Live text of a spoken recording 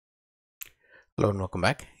Hello and welcome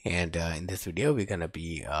back. And in this video, we're going to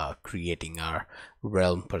be creating our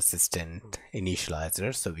realm persistent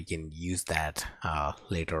initializer, so we can use that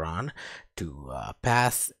later on to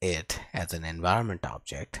pass it as an environment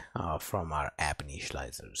object from our app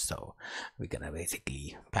initializer. So we're going to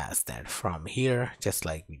basically pass that from here, just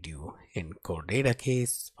like we do in core data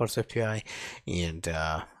case for SwiftUI. And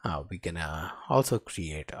we're going to also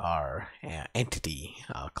create our entity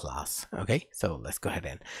class. Okay, so let's go ahead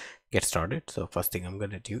and get started. So first thing I'm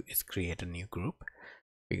going to do is create a new group.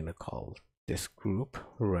 We're going to call this group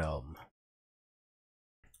realm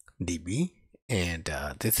db, and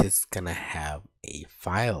this is gonna have a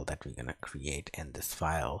file that we're gonna create in this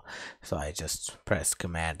file. So I just press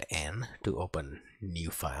Command N to open new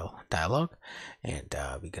file dialog, and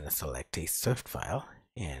we're gonna select a Swift file,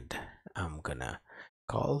 and I'm gonna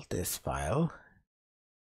call this file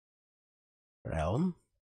realm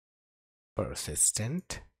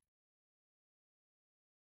persistent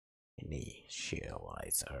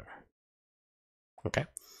initializer. Okay,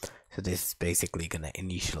 so this is basically gonna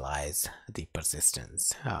initialize the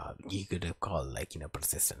persistence. You could have called, like,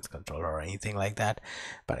 persistence controller or anything like that,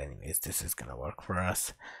 but anyways, this is gonna work for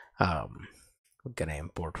us. We're gonna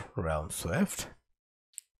import realm Swift.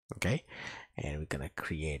 Okay, and we're gonna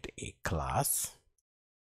create a class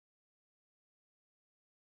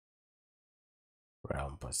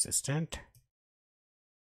realm persistent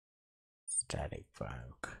static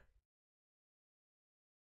func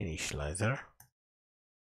initializer,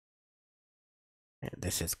 and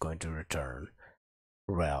this is going to return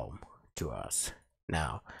realm to us.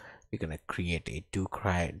 Now we're gonna create a do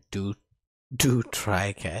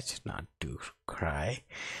try catch, not do cry.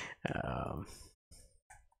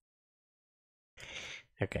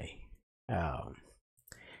 Okay, and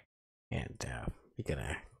we're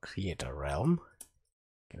gonna create a realm.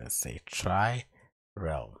 Gonna say try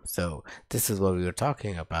realm. So this is what we were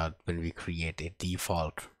talking about when we create a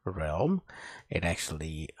default realm. It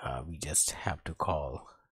actually we just have to call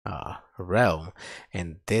realm,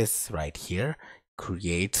 and this right here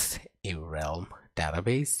creates a realm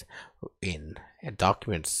database in a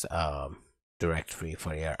documents directory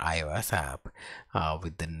for your iOS app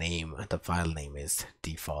with the file name is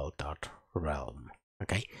default.realm.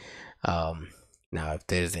 Okay, now if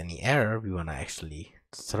there's any error, we want to actually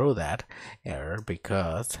throw that error,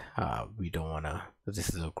 because we don't want to. This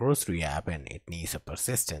is a grocery app and it needs a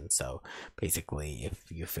persistence. So basically,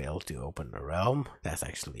 if you fail to open a realm, that's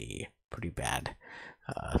actually pretty bad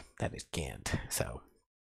that it can't. So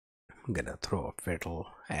I'm gonna throw a fatal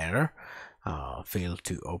error, fail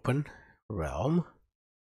to open realm.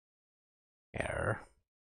 Error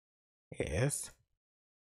is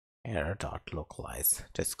error.localize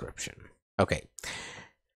description. Okay,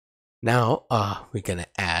 now we're gonna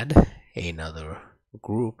add another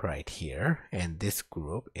group right here, and this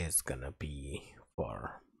group is gonna be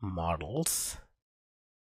for models.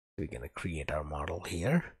 We're gonna create our model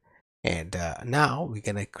here, and now we're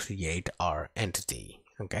gonna create our entity.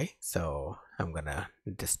 Okay, so I'm gonna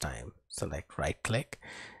this time select right click,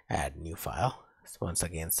 add new file. So once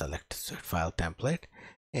again select Swift file template,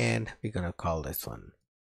 and we're gonna call this one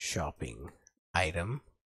shopping item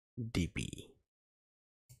db.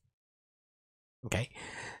 Okay,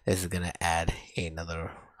 this is gonna add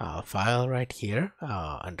another file right here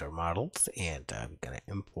under models, and I'm gonna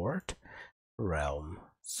import realm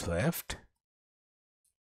Swift.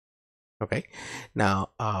 Okay, now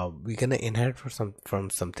we're gonna inherit from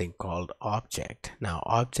something called object. Now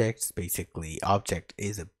object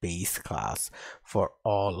is a base class for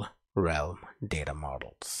all realm data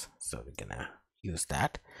models, so we're gonna use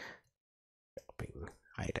that. Shopping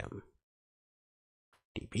item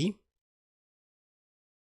db,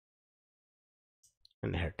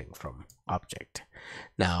 inheriting from object.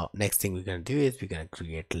 Now next thing we're going to do is we're going to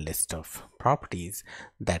create a list of properties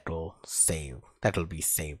that will be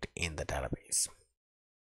saved in the database.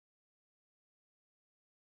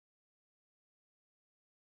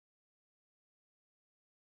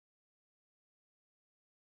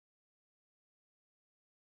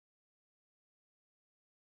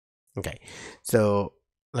 Okay, so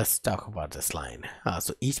let's talk about this line.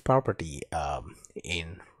 So each property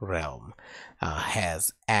in realm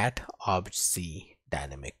has @objc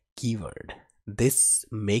dynamic keyword. This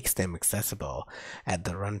makes them accessible at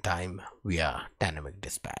the runtime via dynamic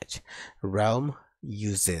dispatch. Realm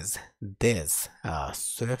uses this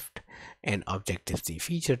Swift and Objective-C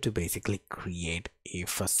feature to basically create a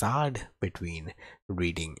facade between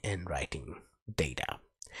reading and writing data.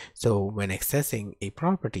 So when accessing a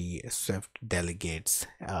property, Swift delegates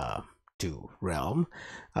to realm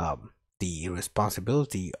the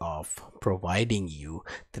responsibility of providing you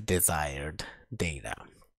the desired data.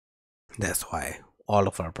 That's why all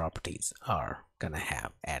of our properties are gonna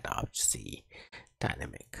have add obj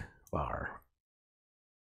dynamic var.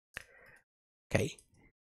 Okay,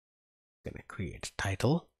 gonna create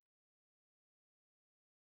title,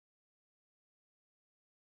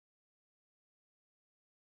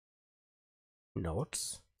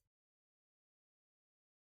 notes,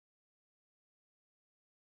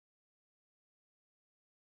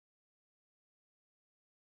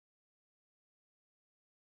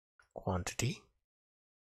 quantity,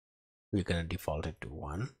 we're gonna default it to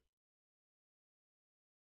 1,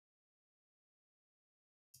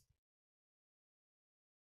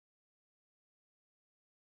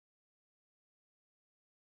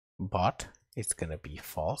 bought, it's gonna be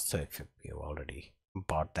false. So if you already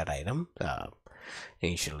bought that item,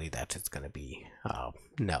 initially that is gonna be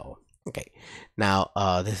no. Okay, now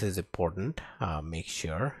this is important. Make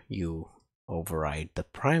sure you override the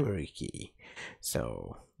primary key.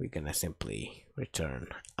 So we're gonna simply return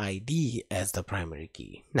ID as the primary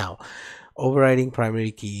key. Now overriding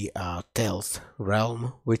primary key tells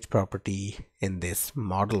realm which property in this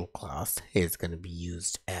model class is going to be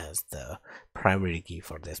used as the primary key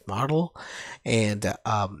for this model, and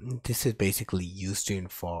this is basically used to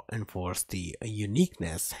enforce the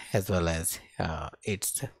uniqueness, as well as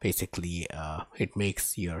it's basically it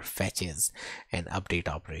makes your fetches and update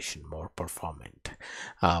operation more performant.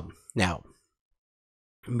 Now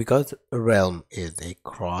because Realm is a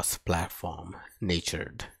cross-platform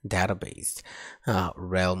natured database,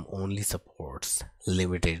 Realm only supports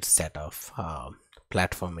limited set of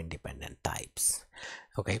platform independent types.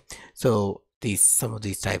 Okay, so some of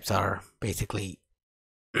these types are basically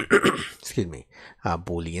excuse me,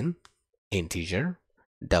 Boolean, integer,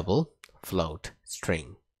 double, float,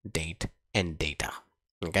 string, date, and data.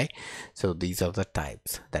 Okay, so these are the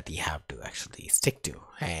types that you have to actually stick to.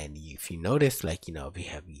 And if you notice, like, we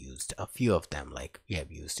have used a few of them, like we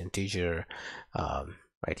have used integer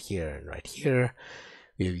right here and right here.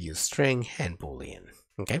 We've used string and Boolean.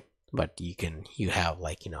 Okay, but you have,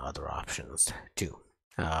 like, other options too.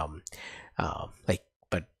 But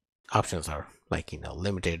options are, like,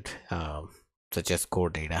 limited. Such as core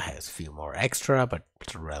data has few more extra, but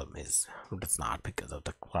Realm does not, because of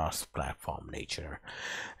the cross-platform nature.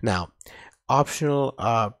 Now, optional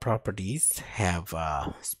properties have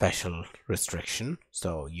special restriction,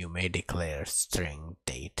 so you may declare string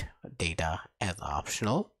data as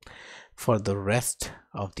optional. For the rest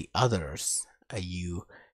of the others, you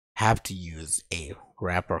have to use a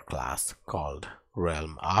wrapper class called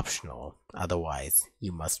realm optional. Otherwise,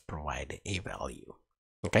 you must provide a value.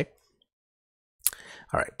 Okay.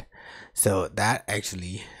 All right, so that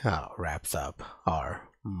actually wraps up our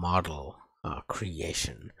model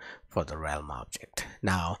creation for the realm object.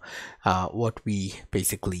 Now, what we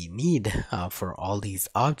basically need for all these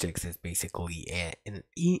objects is basically an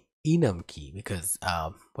enum key, because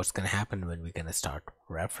what's going to happen when we're going to start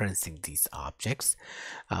referencing these objects,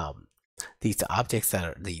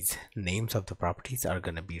 these names of the properties are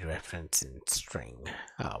going to be referenced in string,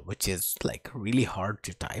 which is like really hard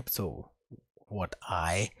to type. So what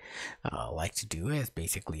I like to do is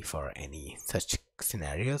basically, for any such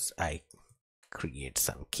scenarios, I create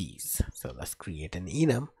some keys. So let's create an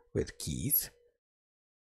enum with keys.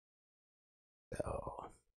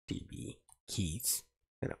 So db keys,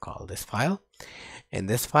 I'm gonna call this file, and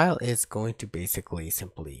this file is going to basically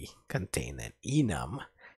simply contain an enum,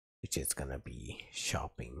 which is gonna be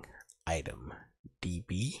shopping item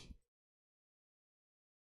db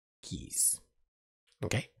keys.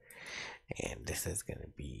 Okay, and this is going to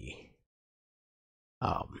be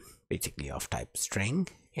basically of type string,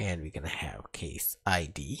 and we're going to have case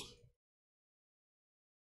ID,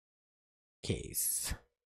 case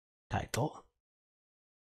title,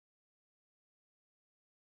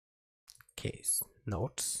 case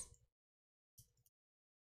notes,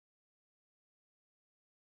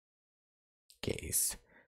 case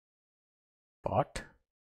bought,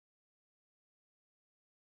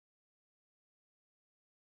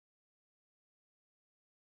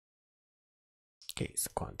 case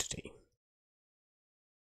quantity.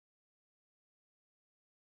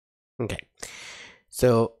 Okay,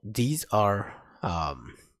 so these are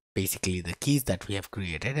basically the keys that we have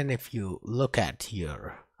created, and if you look at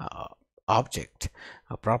your object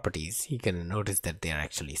properties, you can notice that they are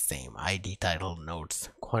actually same: ID, title, notes,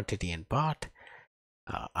 quantity, and bought.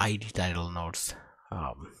 ID, title, notes,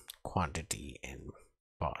 quantity, and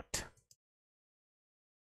bought.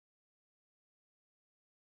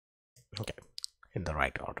 Okay, in the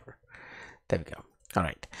right order. There we go. All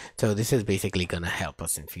right, so this is basically gonna help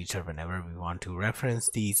us in future whenever we want to reference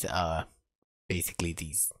these basically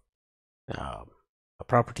these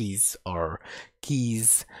properties or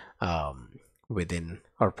keys within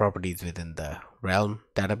or properties within the realm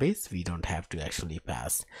database. We don't have to actually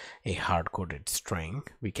pass a hard-coded string.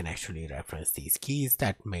 We can actually reference these keys.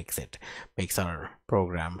 That makes our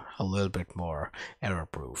program a little bit more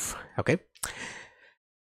error-proof. Okay.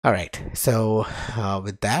 All right, so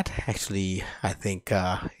with that, actually, I think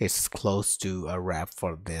it's close to a wrap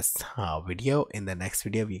for this video. In the next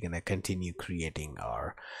video, we're going to continue creating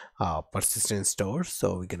our persistent store.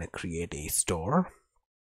 So we're going to create a store,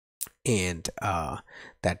 and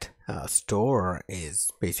that store is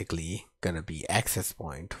basically going to be access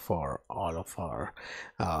point for all of our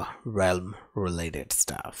realm related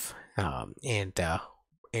stuff.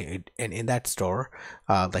 And in that store,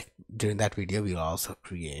 like during that video, we'll also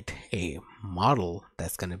create a model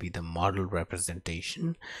that's going to be the model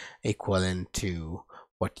representation equivalent to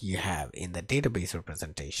what you have in the database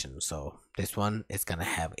representation. So this one is going to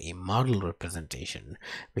have a model representation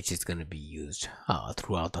which is going to be used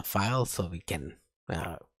throughout the file, so we can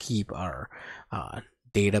keep our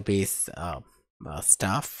database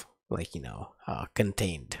stuff, like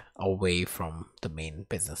contained away from the main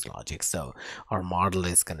business logic. So our model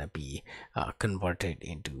is going to be converted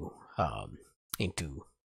into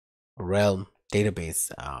realm database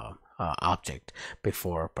object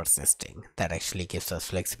before persisting. That actually gives us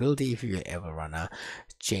flexibility if you ever wanna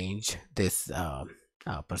change this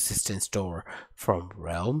persistent store from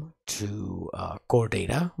realm to core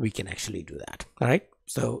data. We can actually do that. All right,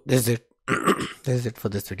 so this is it. This is it for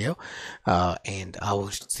this video, and I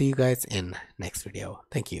will see you guys in next video.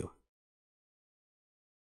 Thank you.